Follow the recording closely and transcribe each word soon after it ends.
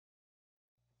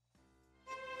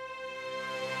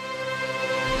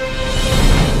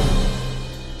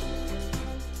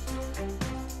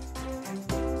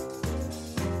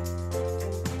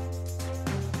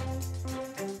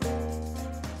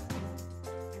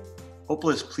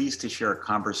Opal is pleased to share a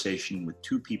conversation with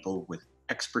two people with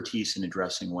expertise in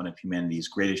addressing one of humanity's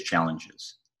greatest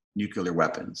challenges, nuclear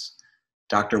weapons.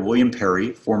 Dr. William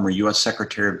Perry, former U.S.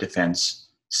 Secretary of Defense,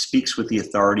 speaks with the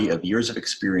authority of years of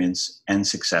experience and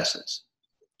successes.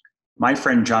 My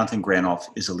friend Jonathan Granoff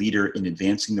is a leader in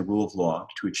advancing the rule of law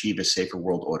to achieve a safer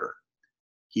world order.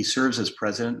 He serves as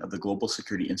president of the Global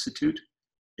Security Institute,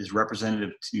 is representative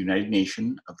to the United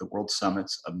Nations of the World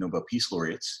Summits of Nobel Peace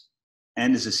Laureates,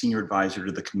 and is a senior advisor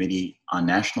to the Committee on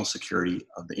National Security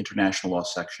of the International Law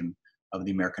Section of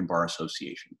the American Bar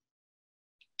Association.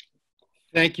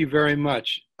 Thank you very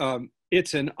much.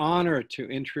 It's an honor to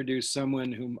introduce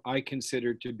someone whom I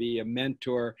consider to be a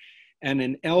mentor and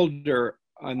an elder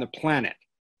on the planet.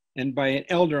 And by an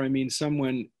elder, I mean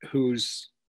someone who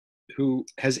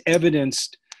has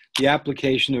evidenced the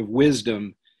application of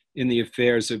wisdom in the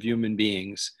affairs of human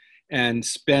beings and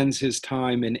spends his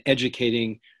time in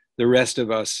educating the rest of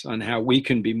us on how we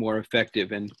can be more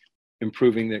effective in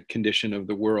improving the condition of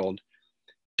the world.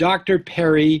 Dr.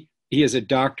 Perry, he has a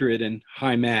doctorate in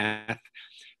high math.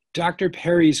 Dr.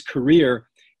 Perry's career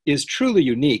is truly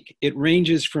unique. It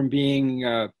ranges from being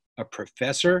a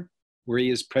professor, where he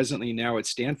is presently now at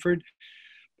Stanford,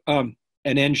 an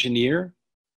engineer,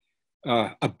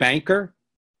 a banker,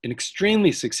 an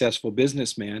extremely successful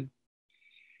businessman.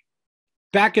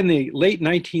 Back in the late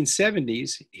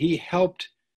 1970s, he helped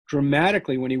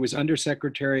dramatically when he was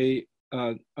Undersecretary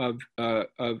of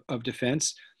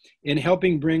Defense in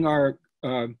helping bring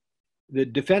the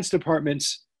Defense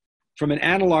departments from an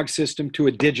analog system to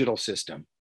a digital system.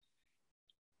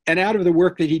 And out of the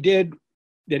work that he did,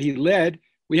 that he led,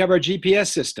 we have our GPS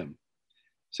system.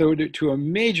 So to a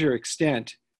major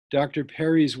extent, Dr.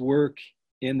 Perry's work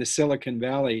in the Silicon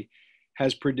Valley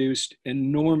has produced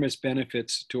enormous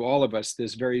benefits to all of us.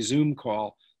 This very Zoom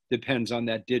call depends on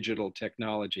that digital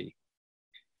technology.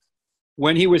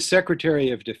 When he was Secretary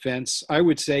of Defense, I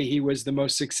would say he was the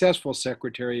most successful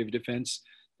Secretary of Defense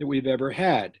that we've ever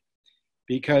had,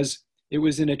 because it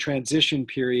was in a transition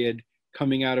period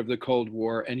coming out of the Cold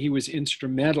War, and he was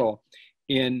instrumental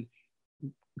in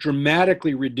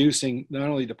dramatically reducing not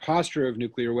only the posture of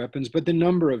nuclear weapons, but the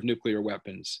number of nuclear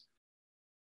weapons.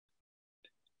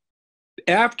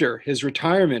 After his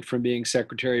retirement from being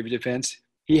Secretary of Defense,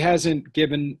 he hasn't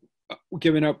given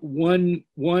up one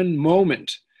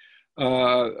moment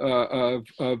of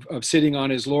sitting on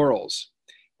his laurels.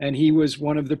 And he was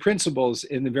one of the principals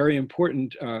in the very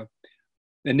important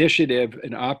initiative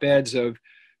and op-eds of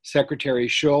Secretary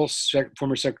Shultz,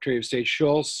 former Secretary of State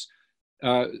Shultz,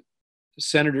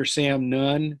 Senator Sam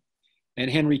Nunn, and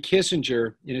Henry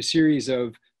Kissinger in a series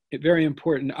of very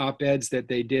important op-eds that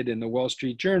they did in the Wall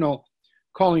Street Journal,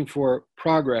 calling for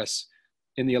progress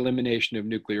in the elimination of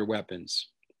nuclear weapons.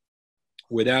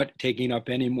 Without taking up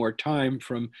any more time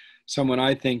from someone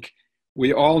I think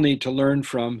we all need to learn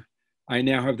from, I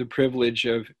now have the privilege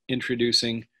of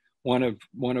introducing one of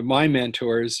my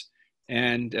mentors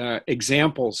and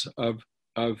examples of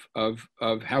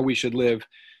how we should live,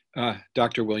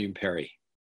 Dr. William Perry.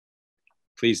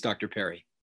 Please, Dr. Perry.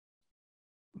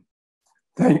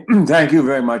 Thank you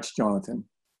very much, Jonathan.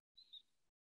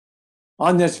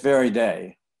 On this very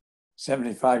day,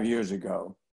 75 years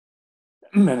ago,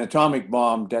 an atomic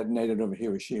bomb detonated over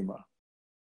Hiroshima.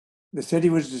 The city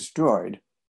was destroyed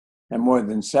and more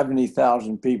than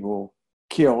 70,000 people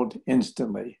killed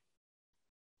instantly.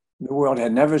 The world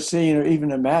had never seen or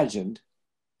even imagined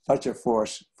such a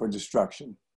force for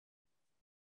destruction.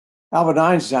 Albert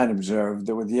Einstein observed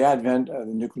that with the advent of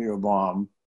the nuclear bomb,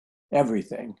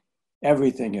 everything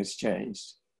has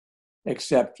changed,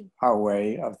 except our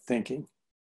way of thinking.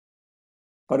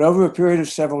 But over a period of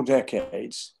several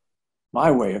decades,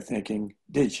 my way of thinking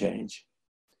did change.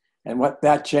 And what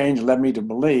that change led me to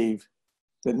believe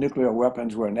that nuclear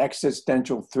weapons were an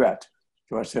existential threat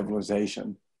to our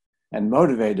civilization and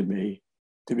motivated me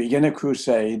to begin a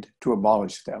crusade to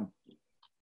abolish them.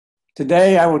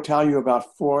 Today, I will tell you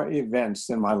about 4 events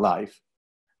in my life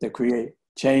that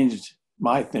changed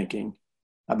my thinking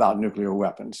about nuclear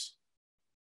weapons.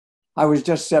 I was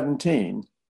just 17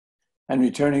 and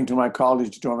returning to my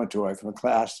college dormitory from a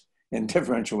class in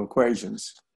differential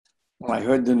equations when I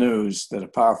heard the news that a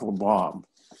powerful bomb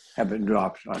had been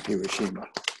dropped on Hiroshima.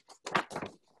 A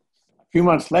few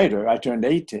months later, I turned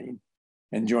 18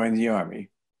 and joined the Army.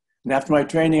 And after my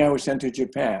training, I was sent to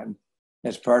Japan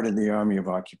as part of the Army of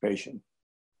Occupation.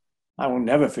 I will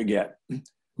never forget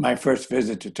my first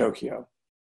visit to Tokyo.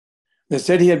 The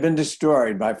city had been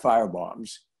destroyed by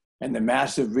firebombs, and the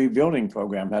massive rebuilding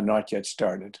program had not yet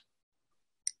started.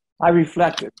 I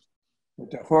reflected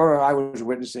that the horror I was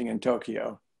witnessing in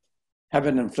Tokyo had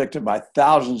been inflicted by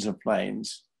thousands of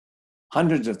planes,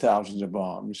 hundreds of thousands of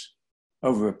bombs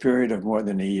over a period of more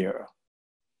than a year.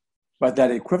 But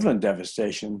that equivalent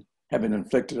devastation had been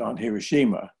inflicted on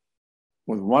Hiroshima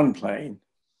with one plane,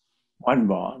 one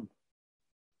bomb,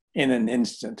 in an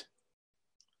instant.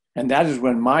 And that is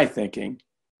when my thinking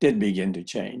did begin to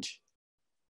change.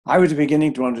 I was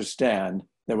beginning to understand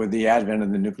that with the advent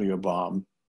of the nuclear bomb,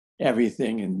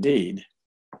 everything indeed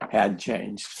had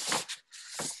changed.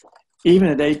 Even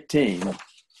at 18,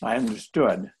 I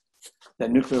understood that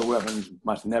nuclear weapons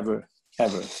must never,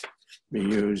 ever be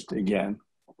used again.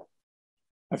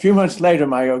 A few months later,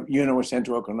 my unit was sent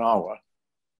to Okinawa,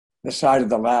 the site of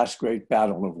the last great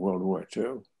battle of World War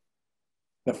II.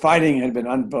 The fighting had been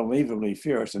unbelievably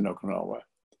fierce in Okinawa.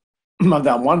 Of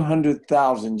the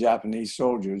 100,000 Japanese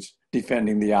soldiers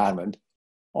defending the island,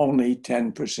 only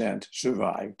 10%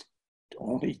 survived.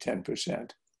 Only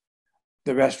 10%.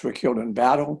 The rest were killed in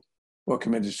battle or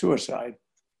committed suicide.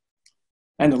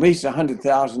 And at least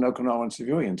 100,000 Okinawan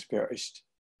civilians perished.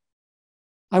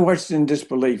 I watched in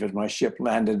disbelief as my ship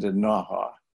landed at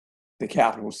Naha, the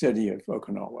capital city of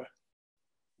Okinawa.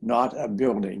 Not a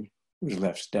building was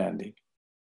left standing.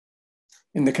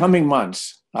 In the coming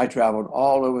months, I traveled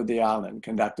all over the island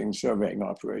conducting surveying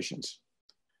operations.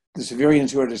 The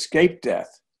civilians who had escaped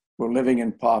death were living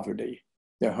in poverty,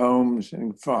 their homes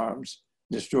and farms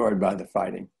destroyed by the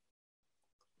fighting.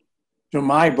 So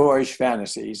my boyish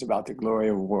fantasies about the glory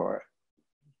of war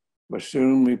were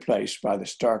soon replaced by the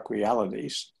stark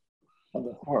realities of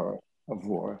the horror of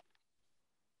war.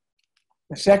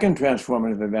 The second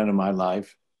transformative event of my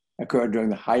life occurred during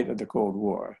the height of the Cold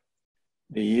War.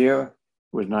 The year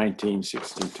was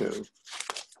 1962.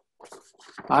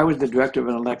 I was the director of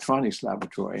an electronics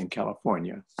laboratory in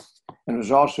California and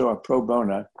was also a pro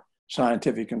bono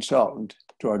scientific consultant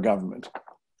to our government.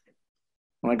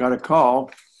 When I got a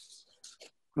call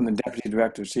from the deputy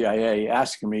director of CIA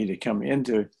asking me to come in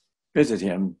to visit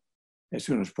him as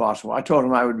soon as possible, I told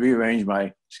him I would rearrange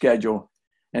my schedule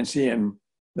and see him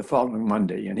the following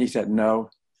Monday. And he said, "No,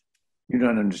 you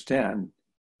don't understand.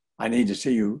 I need to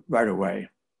see you right away."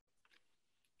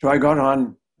 So I got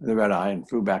on the red eye and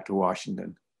flew back to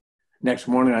Washington. Next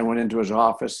morning, I went into his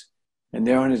office, and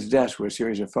there on his desk were a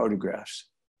series of photographs,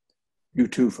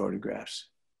 U-2 photographs.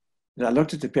 As I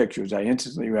looked at the pictures, I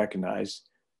instantly recognized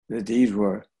that these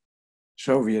were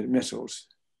Soviet missiles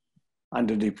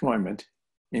under deployment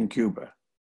in Cuba.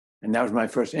 And that was my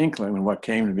first inkling of what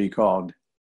came to be called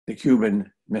the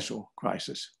Cuban Missile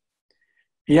Crisis.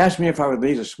 He asked me if I would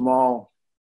lead a small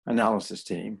analysis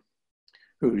team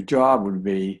whose job would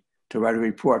be to write a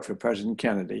report for President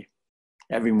Kennedy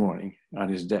every morning on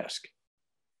his desk.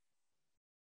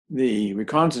 The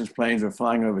reconnaissance planes were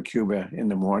flying over Cuba in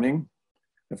the morning.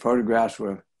 The photographs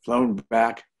were flown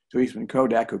back to Eastman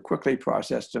Kodak, who quickly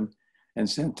processed them and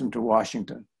sent them to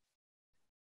Washington.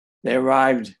 They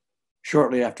arrived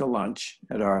shortly after lunch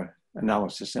at our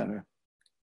analysis center.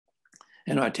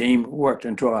 And our team worked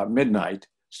until about midnight,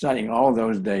 studying all of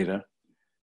those data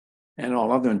and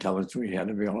all other intelligence we had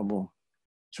available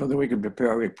so that we could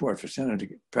prepare a report for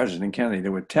President Kennedy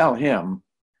that would tell him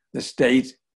the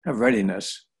state of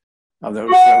readiness of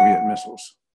those Soviet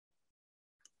missiles.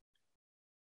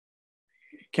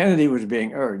 Kennedy was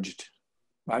being urged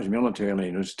by his military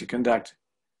leaders to conduct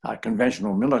a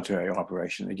conventional military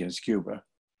operation against Cuba,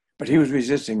 but he was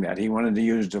resisting that. He wanted to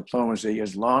use diplomacy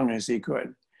as long as he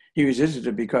could. He resisted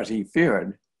it because he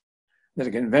feared that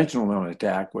a conventional military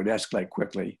attack would escalate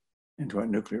quickly into a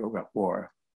nuclear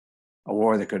war, a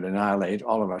war that could annihilate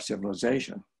all of our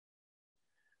civilization.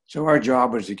 So our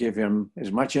job was to give him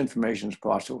as much information as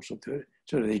possible so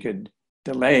that he could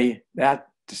delay that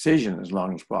decision as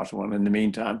long as possible, and in the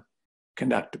meantime,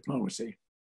 conduct diplomacy.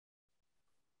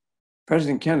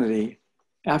 President Kennedy,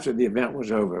 after the event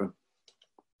was over,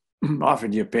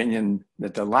 offered the opinion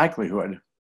that the likelihood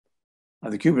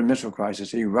of the Cuban Missile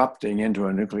Crisis erupting into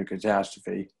a nuclear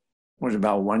catastrophe was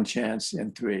about 1 chance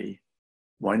in 3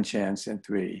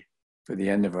 for the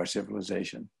end of our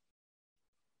civilization.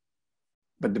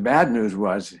 But the bad news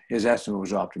was his estimate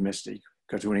was optimistic,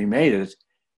 because when he made it,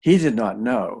 he did not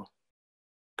know,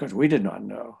 because we did not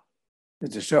know,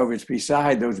 that the Soviets,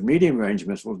 beside those medium-range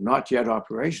missiles not yet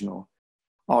operational,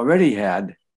 already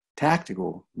had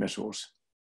tactical missiles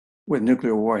with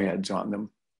nuclear warheads on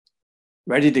them,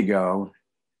 ready to go,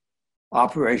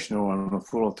 operational and with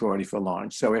full authority for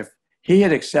launch. So if he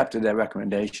had accepted that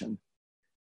recommendation,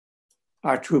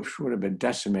 our troops would have been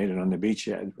decimated on the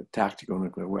beachhead with tactical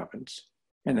nuclear weapons,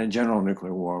 and a general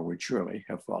nuclear war would surely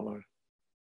have followed.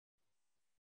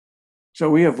 So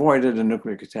we avoided a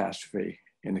nuclear catastrophe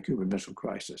in the Cuban Missile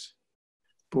Crisis,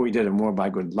 but we did it more by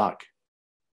good luck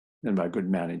than by good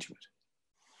management.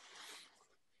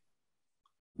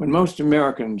 When most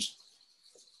Americans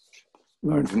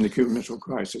learned from the Cuban Missile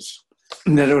Crisis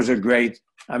that it was a great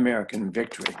American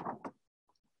victory,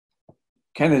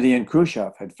 Kennedy and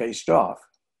Khrushchev had faced off,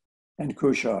 and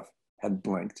Khrushchev had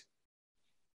blinked.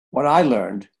 What I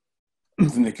learned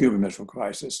from the Cuban Missile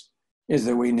Crisis is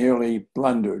that we nearly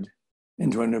blundered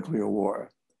into a nuclear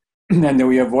war, and that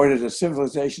we avoided a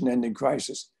civilization-ending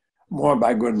crisis more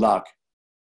by good luck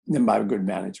than by good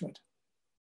management.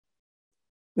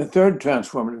 The third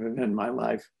transformative event in my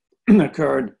life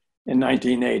occurred in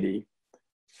 1980,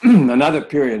 another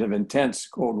period of intense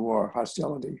Cold War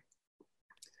hostility.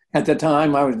 At the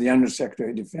time, I was the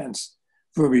Undersecretary of Defense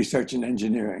for Research and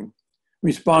Engineering,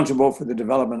 responsible for the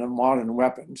development of modern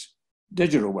weapons,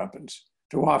 digital weapons,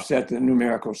 to offset the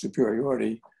numerical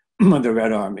superiority of the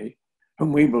Red Army,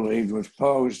 whom we believed was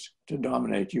posed to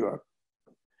dominate Europe.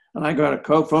 And I got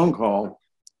a phone call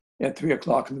at 3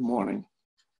 o'clock in the morning.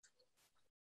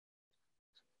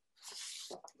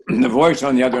 The voice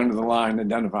on the other end of the line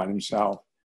identified himself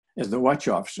as the watch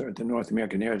officer at the North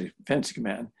American Air Defense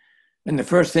Command. And the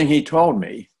first thing he told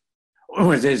me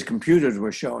was his computers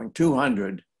were showing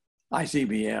 200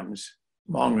 ICBMs,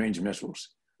 long-range missiles,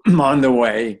 on the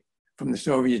way from the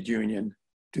Soviet Union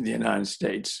to the United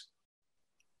States.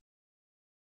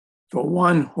 For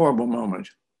one horrible moment,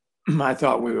 I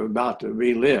thought we were about to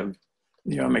relive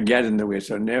the Armageddon that we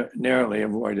so narrowly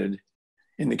avoided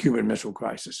in the Cuban Missile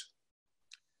Crisis.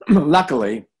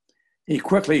 Luckily, he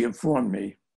quickly informed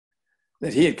me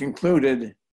that he had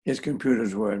concluded his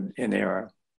computers were in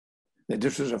error, that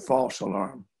this was a false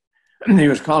alarm. And he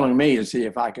was calling me to see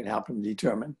if I could help him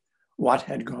determine what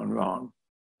had gone wrong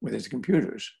with his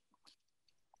computers.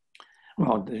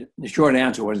 Well, the short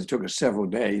answer was it took us several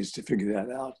days to figure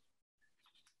that out.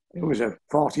 It was a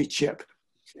faulty chip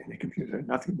in the computer,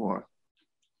 nothing more.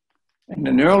 And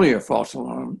an earlier false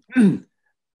alarm,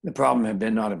 the problem had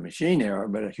been not a machine error,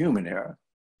 but a human error.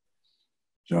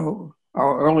 So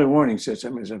our early warning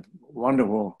system is a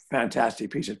wonderful,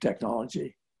 fantastic piece of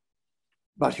technology.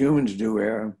 But humans do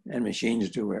err and machines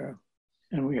do err.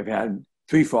 And we have had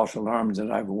 3 false alarms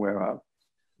that I'm aware of,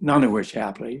 none of which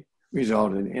happily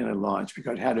resulted in a launch,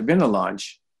 because had it been a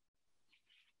launch,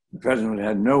 the president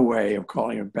had no way of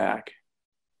calling it back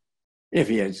if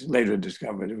he had later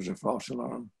discovered it was a false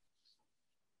alarm.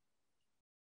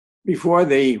 Before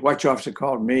the watch officer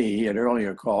called me, he had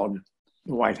earlier called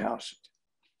the White House.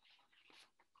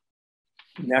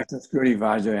 The National Security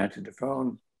Advisor answered the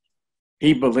phone.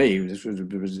 He believed, this was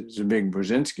Zbig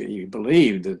Brzezinski, he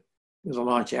believed that the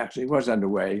launch actually was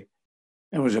underway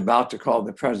and was about to call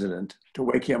the president to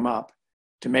wake him up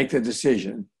to make the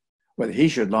decision whether he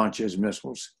should launch his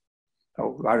missiles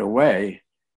right away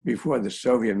before the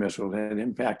Soviet missiles had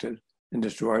impacted and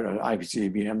destroyed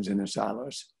ICBMs in the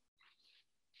silos.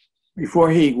 Before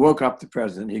he woke up the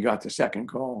president, he got the second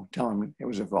call telling him it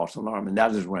was a false alarm. And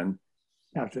that is when,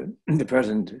 after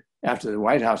the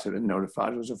White House had been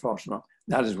notified it was a false alarm,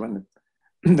 that is when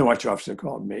the watch officer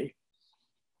called me.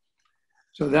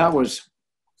 So that was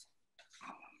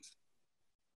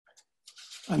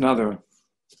another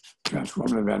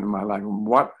transformative event in my life.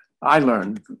 What I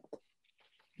learned from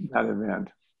that event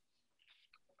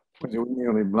was that we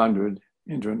nearly blundered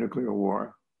into a nuclear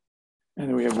war.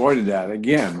 And we avoided that,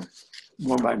 again,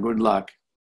 more by good luck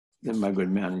than by good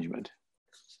management.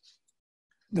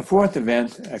 The fourth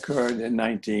event occurred in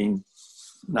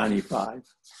 1995,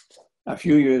 a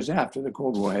few years after the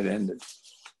Cold War had ended.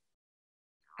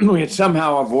 We had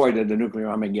somehow avoided the nuclear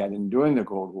Armageddon during the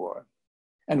Cold War,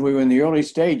 and we were in the early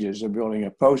stages of building a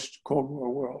post-Cold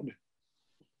War world.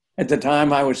 At the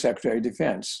time, I was Secretary of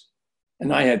Defense,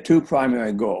 and I had 2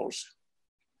 primary goals: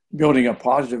 building a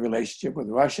positive relationship with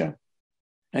Russia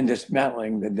and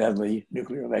dismantling the deadly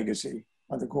nuclear legacy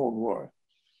of the Cold War.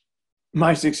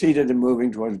 I succeeded in moving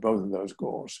towards both of those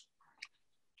goals.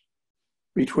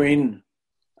 Between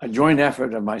a joint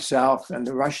effort of myself and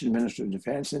the Russian Minister of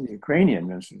Defense and the Ukrainian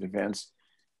Minister of Defense,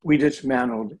 we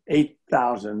dismantled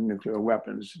 8,000 nuclear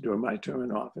weapons during my term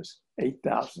in office,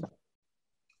 8,000.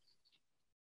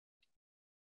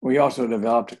 We also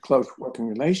developed a close working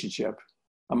relationship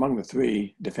among the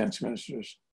 3 defense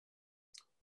ministers.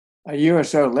 A year or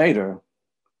so later,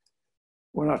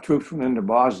 when our troops went into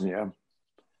Bosnia,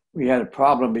 we had a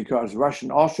problem because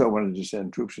Russia also wanted to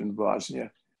send troops into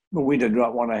Bosnia, but we did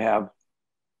not want to have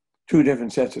 2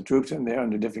 different sets of troops in there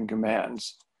under different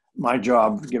commands. My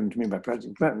job, given to me by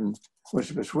President Clinton, was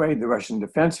to persuade the Russian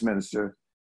defense minister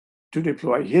to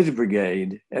deploy his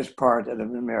brigade as part of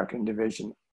an American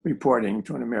division, reporting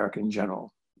to an American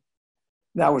general.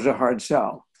 That was a hard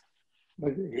sell,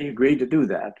 but he agreed to do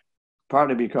that,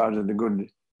 partly because of the good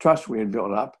trust we had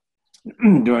built up,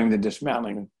 during the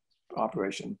dismantling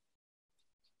operation.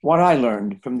 What I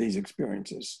learned from these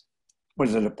experiences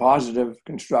was that a positive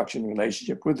construction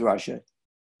relationship with Russia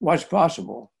was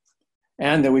possible,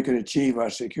 and that we could achieve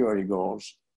our security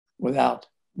goals without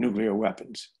nuclear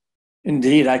weapons.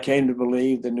 Indeed, I came to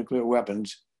believe that nuclear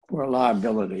weapons were a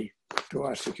liability to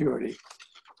our security.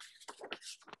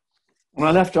 When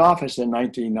I left office in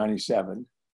 1997,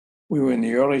 we were in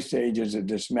the early stages of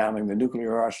dismantling the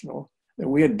nuclear arsenal that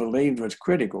we had believed was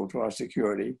critical to our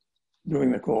security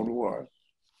during the Cold War.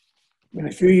 In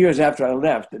a few years after I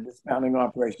left, the dismantling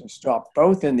operation stopped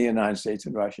both in the United States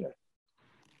and Russia.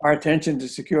 Our attention to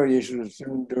security issues was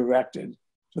soon directed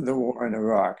to the war in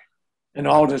Iraq, and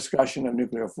all discussion of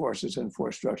nuclear forces and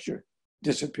force structure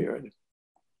disappeared.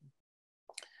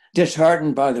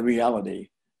 Disheartened by the reality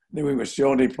that we were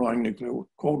still deploying nuclear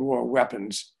Cold War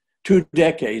weapons 2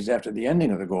 decades after the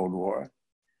ending of the Cold War,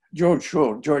 George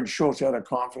Shultz held a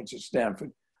conference at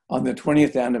Stanford on the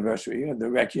 20th anniversary of the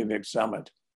Reykjavik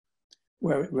summit,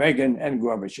 where Reagan and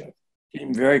Gorbachev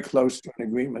came very close to an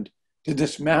agreement to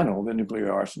dismantle the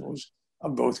nuclear arsenals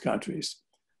of both countries.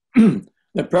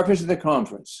 The purpose of the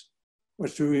conference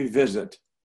was to revisit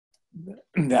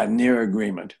that near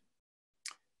agreement.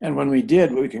 And when we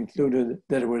did, we concluded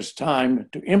that it was time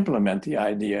to implement the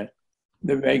idea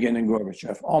that Reagan and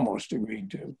Gorbachev almost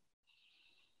agreed to.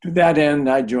 To that end,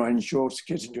 I joined Shultz,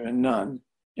 Kissinger, and Nunn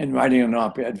in writing an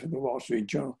op-ed for the Wall Street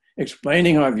Journal,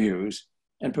 explaining our views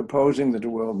and proposing that the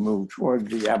world move toward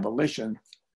the abolition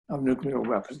of nuclear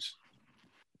weapons.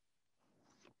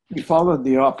 We followed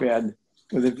the op-ed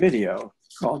with a video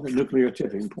called The Nuclear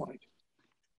Tipping Point,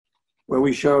 where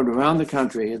we showed around the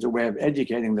country as a way of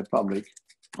educating the public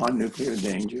on nuclear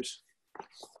dangers.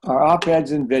 Our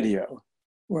op-eds and video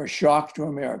were a shock to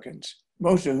Americans,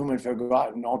 most of whom had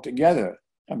forgotten altogether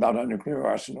about our nuclear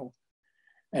arsenal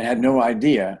and had no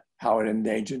idea how it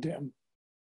endangered them.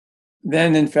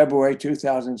 Then in February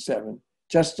 2007,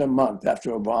 just a month after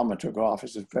Obama took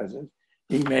office as president,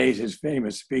 he made his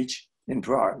famous speech in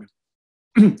Prague.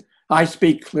 I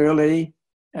speak clearly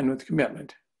and with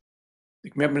commitment, the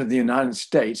commitment of the United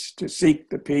States to seek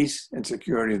the peace and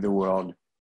security of the world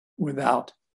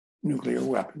without nuclear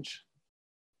weapons.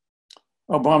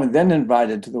 Obama then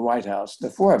invited to the White House the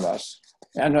 4 of us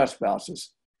and our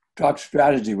spouses, talked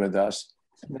strategy with us,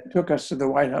 and then took us to the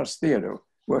White House Theater,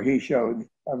 where he showed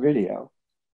a video.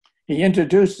 He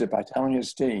introduced it by telling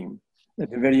his team that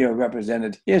the video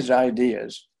represented his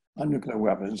ideas on nuclear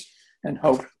weapons and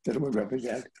hoped that it would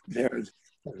represent theirs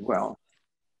as well.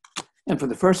 And for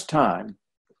the first time,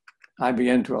 I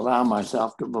began to allow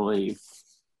myself to believe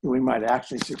that we might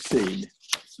actually succeed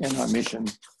in our mission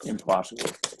impossible.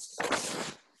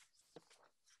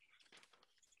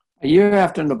 A year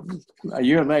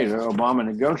later, Obama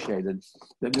negotiated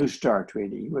the New START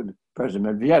Treaty with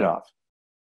President Medvedev.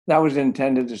 That was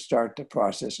intended to start the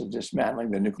process of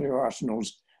dismantling the nuclear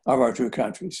arsenals of our 2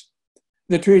 countries.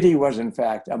 The treaty was, in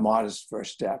fact, a modest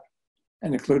first step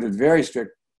and included very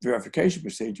strict verification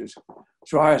procedures,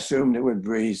 so I assumed it would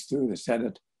breeze through the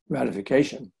Senate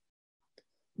ratification.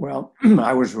 Well,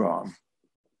 I was wrong.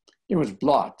 It was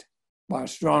blocked by a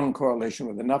strong coalition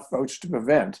with enough votes to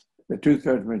prevent the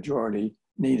 2/3 majority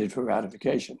needed for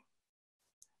ratification.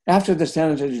 After the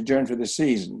Senate had adjourned for the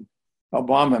season,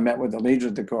 Obama met with the leaders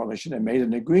of the coalition and made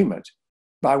an agreement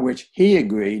by which he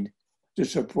agreed to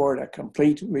support a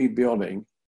complete rebuilding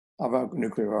of our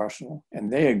nuclear arsenal,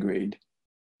 and they agreed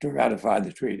to ratify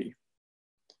the treaty.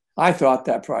 I thought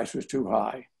that price was too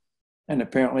high, and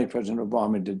apparently President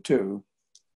Obama did too.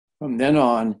 From then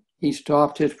on, he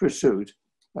stopped his pursuit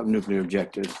of nuclear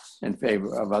objectives in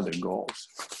favor of other goals.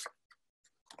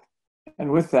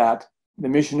 And with that, the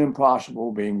mission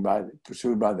impossible being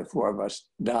pursued by the 4 of us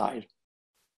died.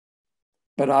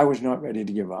 But I was not ready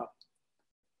to give up.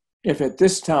 If at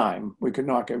this time we could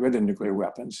not get rid of nuclear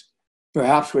weapons,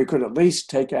 perhaps we could at least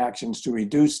take actions to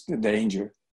reduce the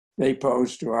danger they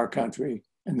pose to our country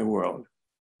and the world.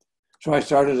 So I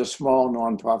started a small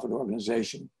nonprofit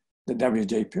organization, the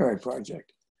W.J. Perry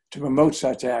Project, to promote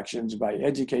such actions by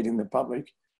educating the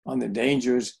public on the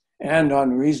dangers and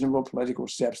on reasonable political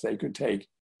steps they could take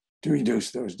to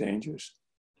reduce those dangers.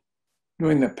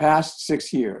 During the past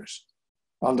 6 years,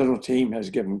 our little team has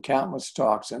given countless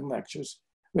talks and lectures,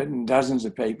 written dozens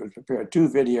of papers, prepared 2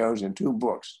 videos and 2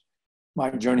 books, My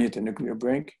Journey at the Nuclear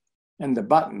Brink, and The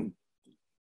Button.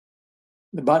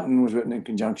 The Button was written in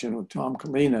conjunction with Tom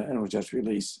Kalina and was just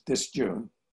released this June.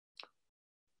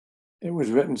 It was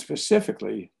written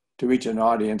specifically to reach an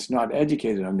audience not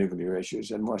educated on nuclear issues,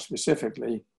 and more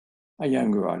specifically, a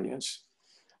younger audience.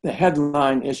 The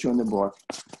headline issue in the book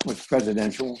was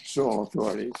Presidential Sole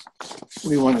Authorities.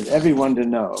 We wanted everyone to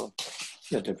know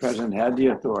that the president had the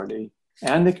authority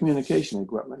and the communication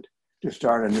equipment to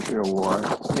start a nuclear war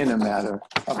in a matter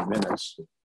of minutes.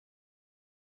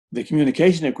 The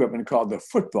communication equipment, called the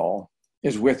football,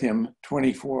 is with him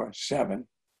 24/7.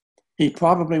 He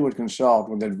probably would consult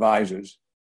with advisors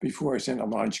before he sent a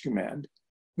launch command,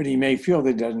 but he may feel that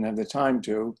he doesn't have the time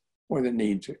to or the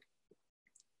need to.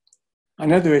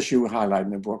 Another issue we highlight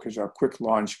in the book is our quick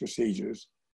launch procedures.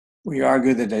 We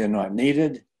argue that they are not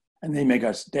needed and they make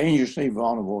us dangerously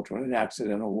vulnerable to an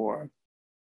accidental war.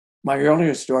 My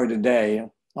earlier story today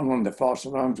on one of the false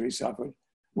alarms we suffered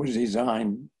was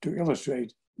designed to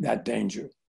illustrate that danger.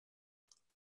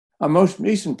 Our most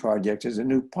recent project is a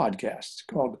new podcast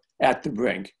called At the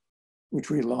Brink, which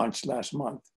we launched last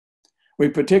month. We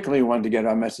particularly wanted to get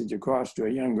our message across to a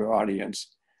younger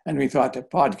audience, and we thought that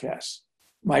podcasts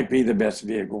might be the best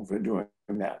vehicle for doing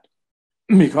that.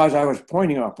 Because I was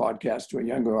pointing our podcast to a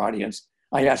younger audience,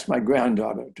 I asked my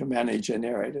granddaughter to manage and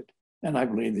narrate it, and I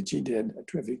believe that she did a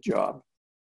terrific job.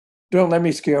 Don't let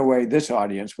me scare away this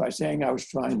audience by saying I was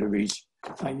trying to reach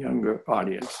a younger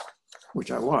audience, which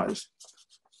I was.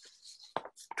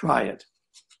 Try it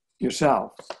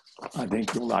yourself. I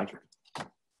think you'll like it.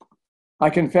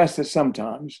 I confess that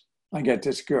sometimes I get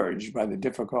discouraged by the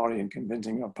difficulty in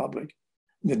convincing our public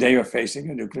that they are facing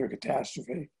a nuclear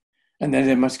catastrophe and that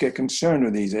they must get concerned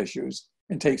with these issues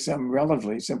and take some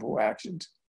relatively simple actions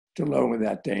to lower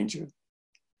that danger.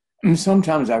 And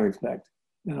sometimes I reflect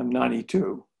that I'm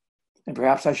 92 and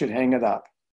perhaps I should hang it up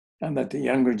and let the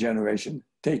younger generation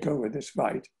take over this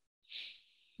fight.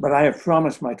 But I have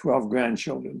promised my 12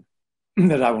 grandchildren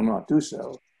that I will not do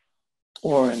so.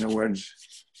 Or in the words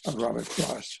of Robert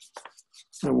Frost,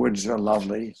 the woods are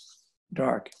lovely,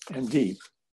 dark, and deep,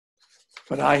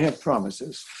 but I have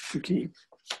promises to keep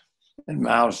and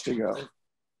miles to go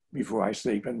before I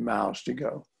sleep and miles to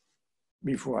go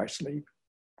before I sleep.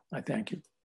 I thank you.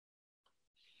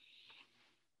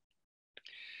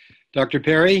 Dr.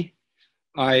 Perry,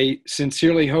 I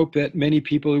sincerely hope that many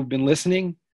people who've been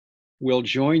listening will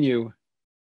join you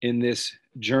in this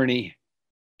journey,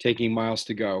 taking miles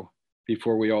to go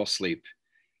before we all sleep.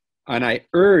 And I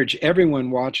urge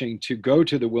everyone watching to go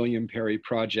to the William Perry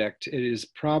Project. It is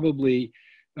probably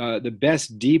the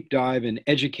best deep dive in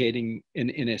educating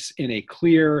in a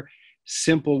clear,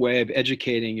 simple way of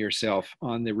educating yourself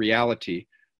on the reality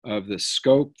of the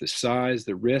scope, the size,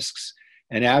 the risks,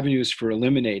 and avenues for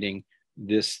eliminating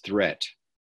this threat.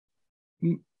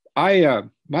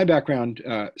 My background,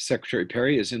 Secretary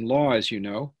Perry, is in law, as you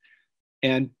know,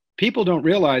 and people don't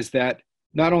realize that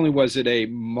not only was it a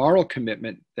moral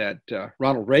commitment that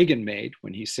Ronald Reagan made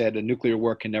when he said a nuclear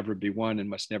war can never be won and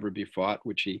must never be fought,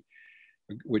 which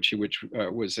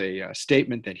was a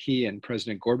statement that he and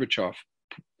President Gorbachev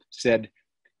said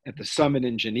at the summit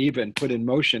in Geneva and put in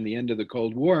motion the end of the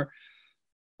Cold War.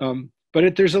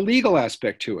 But there's a legal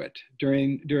aspect to it.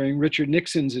 During Richard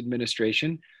Nixon's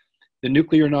administration, the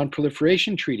Nuclear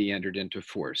Non-Proliferation Treaty entered into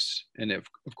force. And of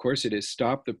course, it has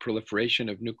stopped the proliferation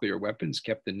of nuclear weapons,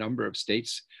 kept the number of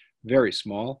states very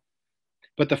small.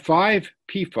 But the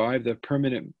P5, the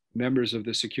permanent members of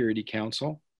the Security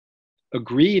Council,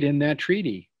 agreed in that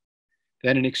treaty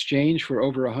that in exchange for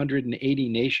over 180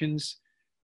 nations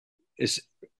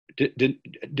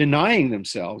denying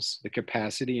themselves the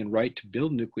capacity and right to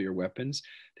build nuclear weapons,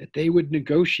 that they would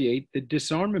negotiate the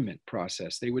disarmament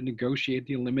process. They would negotiate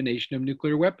the elimination of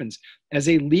nuclear weapons as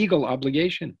a legal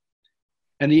obligation.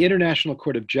 And the International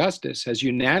Court of Justice has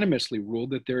unanimously ruled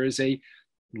that there is a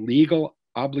legal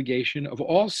obligation of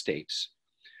all states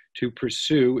to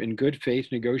pursue in good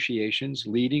faith negotiations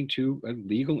leading to a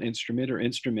legal instrument or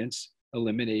instruments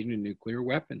eliminating nuclear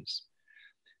weapons.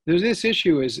 This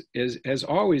issue has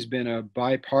always been a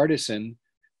bipartisan,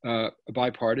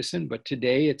 but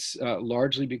today it's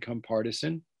largely become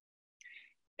partisan.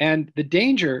 And the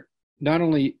danger, not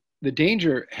only the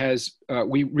danger has,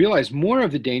 we realize more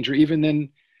of the danger even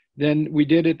than we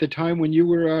did at the time when you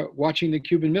were watching the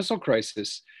Cuban Missile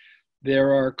Crisis.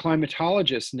 There are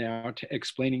climatologists now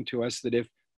explaining to us that if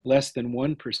less than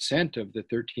 1% of the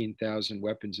 13,000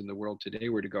 weapons in the world today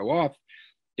were to go off,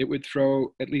 it would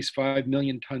throw at least 5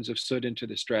 million tons of soot into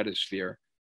the stratosphere,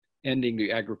 ending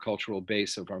the agricultural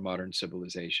base of our modern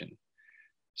civilization.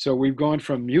 So we've gone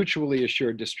from mutually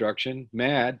assured destruction,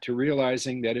 MAD, to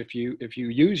realizing that if you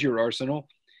use your arsenal,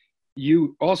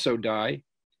 you also die,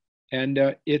 and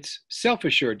it's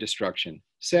self-assured destruction,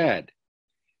 SAD.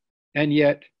 And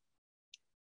yet,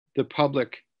 the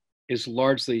public is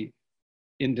largely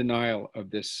in denial of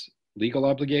this legal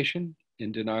obligation,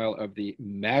 in denial of the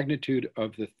magnitude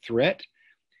of the threat,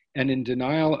 and in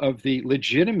denial of the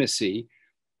legitimacy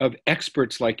of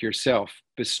experts like yourself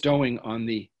bestowing on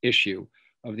the issue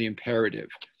of the imperative.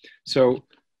 So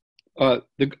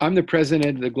I'm the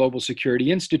president of the Global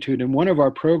Security Institute, and one of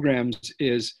our programs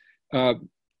is, and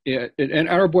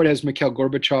our board has Mikhail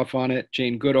Gorbachev on it,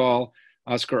 Jane Goodall,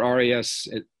 Oscar Arias,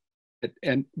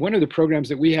 and one of the programs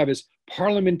that we have is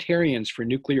Parliamentarians for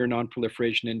Nuclear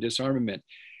Nonproliferation and Disarmament.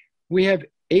 We have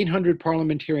 800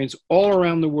 parliamentarians all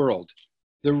around the world.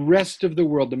 The rest of the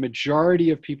world, the majority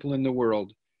of people in the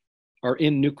world, are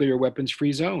in nuclear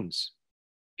weapons-free zones.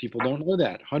 People don't know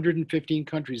that. 115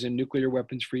 countries in nuclear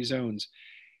weapons-free zones.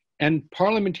 And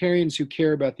parliamentarians who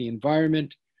care about the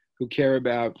environment, who care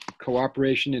about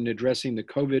cooperation in addressing the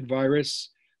COVID virus,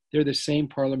 they're the same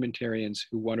parliamentarians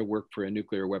who want to work for a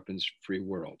nuclear weapons-free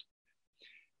world.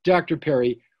 Dr.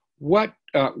 Perry, what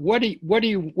do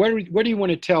you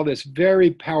want to tell this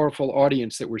very powerful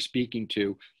audience that we're speaking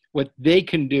to, what they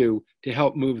can do to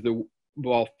help move the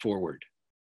ball forward?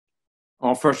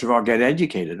 Well, first of all, get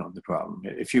educated on the problem.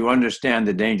 If you understand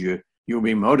the danger, you'll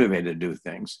be motivated to do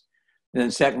things. And then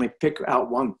secondly, pick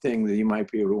out one thing that you might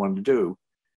be able to want to do.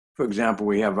 For example,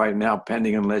 we have right now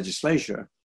pending in legislature.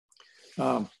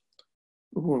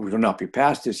 Will not be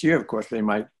passed this year, of course, they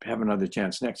might have another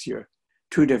chance next year.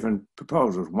 2 different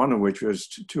proposals, one of which was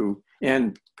to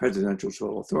end presidential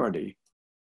sole authority.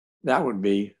 That would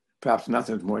be perhaps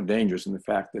nothing more dangerous than the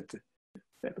fact that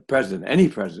the president, any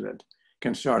president,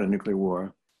 can start a nuclear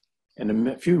war in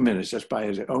a few minutes just by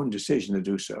his own decision to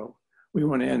do so. We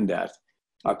want to end that.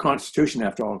 Our Constitution,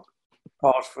 after all,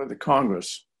 calls for the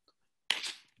Congress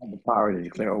have the power to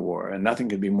declare a war, and nothing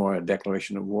could be more a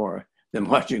declaration of war than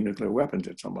launching nuclear weapons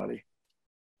at somebody.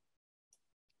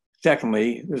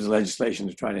 Secondly, there's legislation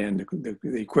to try to end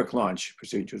the quick launch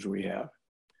procedures we have.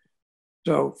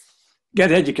 So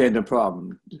get educated on the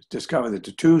problem. Discover that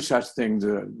the 2 such things,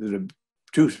 the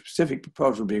 2 specific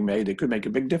proposals being made that could make a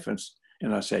big difference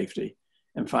in our safety,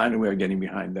 and find a way of getting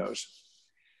behind those.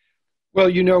 Well,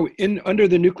 you know, under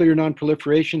the Nuclear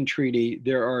Nonproliferation Treaty,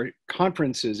 there are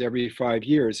conferences every 5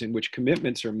 years in which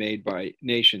commitments are made by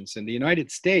nations. And the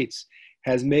United States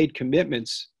has made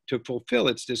commitments to fulfill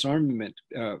its disarmament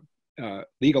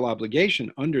legal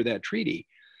obligation under that treaty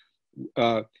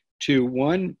to,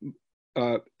 1,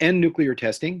 end nuclear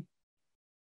testing.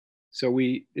 So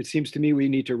it seems to me we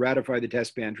need to ratify the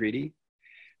Test Ban Treaty.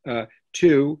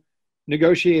 2,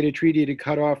 negotiate a treaty to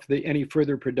cut off any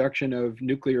further production of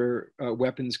nuclear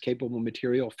weapons-capable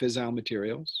material, fissile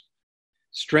materials.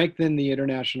 Strengthen the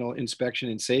international inspection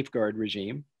and safeguard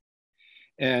regime,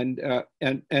 but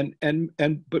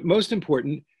most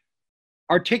important,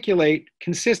 articulate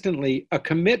consistently a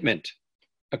commitment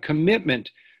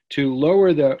to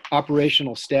lower the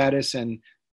operational status and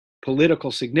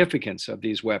political significance of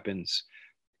these weapons.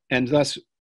 And thus,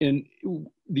 in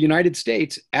the United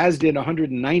States, as did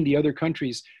 190 other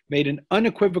countries, made an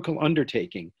unequivocal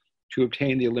undertaking to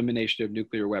obtain the elimination of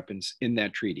nuclear weapons in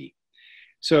that treaty.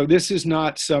 So this is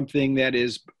not something that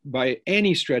is, by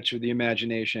any stretch of the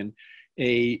imagination,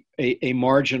 a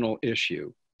marginal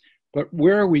issue. But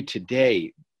where are we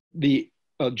today? The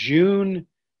June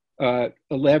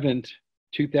 11th,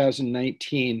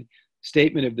 2019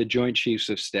 statement of the Joint Chiefs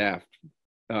of Staff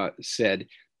said,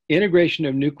 integration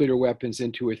of nuclear weapons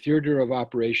into a theater of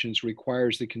operations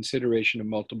requires the consideration of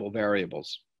multiple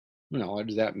variables. Well, what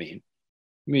does that mean?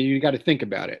 I mean, you got to think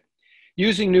about it.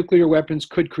 Using nuclear weapons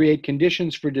could create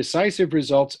conditions for decisive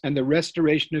results and the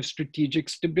restoration of strategic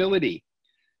stability.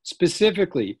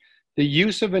 Specifically, the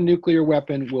use of a nuclear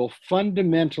weapon will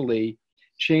fundamentally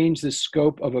change the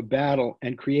scope of a battle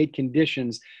and create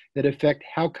conditions that affect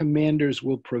how commanders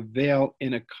will prevail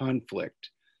in a conflict.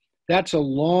 That's a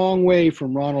long way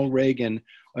from Ronald Reagan,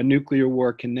 a nuclear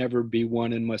war can never be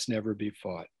won and must never be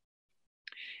fought.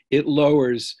 It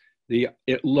lowers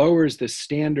the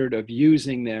standard of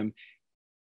using them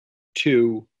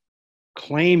to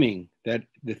claiming that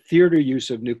the theater use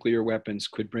of nuclear weapons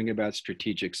could bring about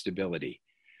strategic stability.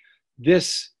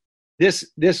 This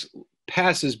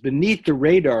passes beneath the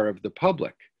radar of the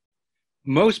public.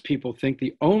 Most people think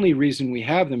the only reason we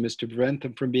have them is to prevent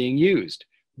them from being used.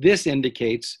 This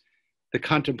indicates the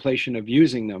contemplation of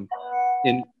using them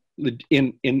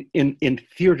in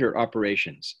theater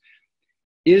operations.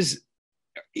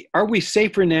 Are we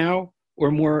safer now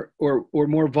or more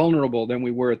vulnerable than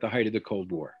we were at the height of the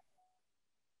Cold War?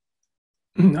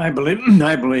 I believe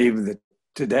that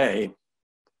today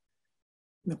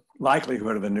the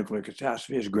likelihood of a nuclear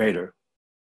catastrophe is greater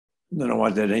than it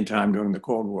was at any time during the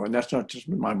Cold War, and that's not just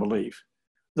my belief.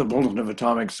 The Bulletin of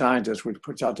Atomic Scientists, which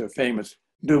puts out their famous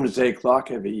doomsday clock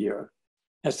every year,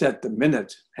 has set the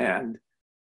minute hand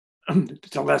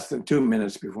to less than 2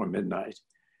 minutes before midnight.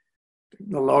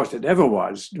 The lowest it ever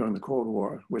was during the Cold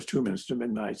War was 2 minutes to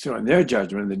midnight. So in their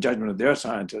judgment, the judgment of their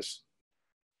scientists,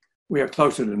 we are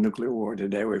closer to nuclear war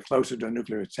today, we're closer to a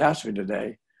nuclear catastrophe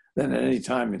today than at any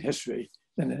time in history,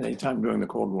 than at any time during the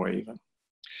Cold War even.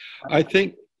 I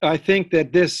think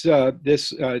that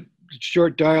this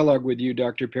short dialogue with you,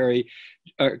 Dr. Perry,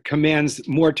 commands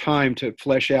more time to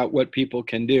flesh out what people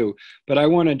can do. But I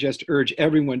want to just urge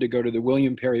everyone to go to the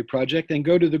William Perry Project and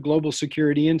go to the Global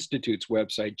Security Institute's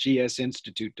website,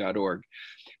 gsinstitute.org.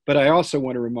 But I also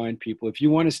want to remind people, if you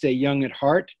want to stay young at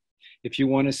heart, if you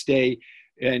want to stay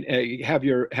and have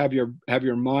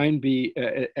your mind be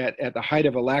at the height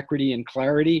of alacrity and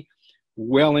clarity,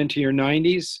 well into your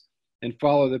 90s, and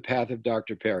follow the path of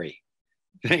Dr. Perry.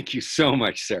 Thank you so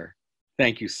much, sir.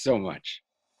 Thank you so much.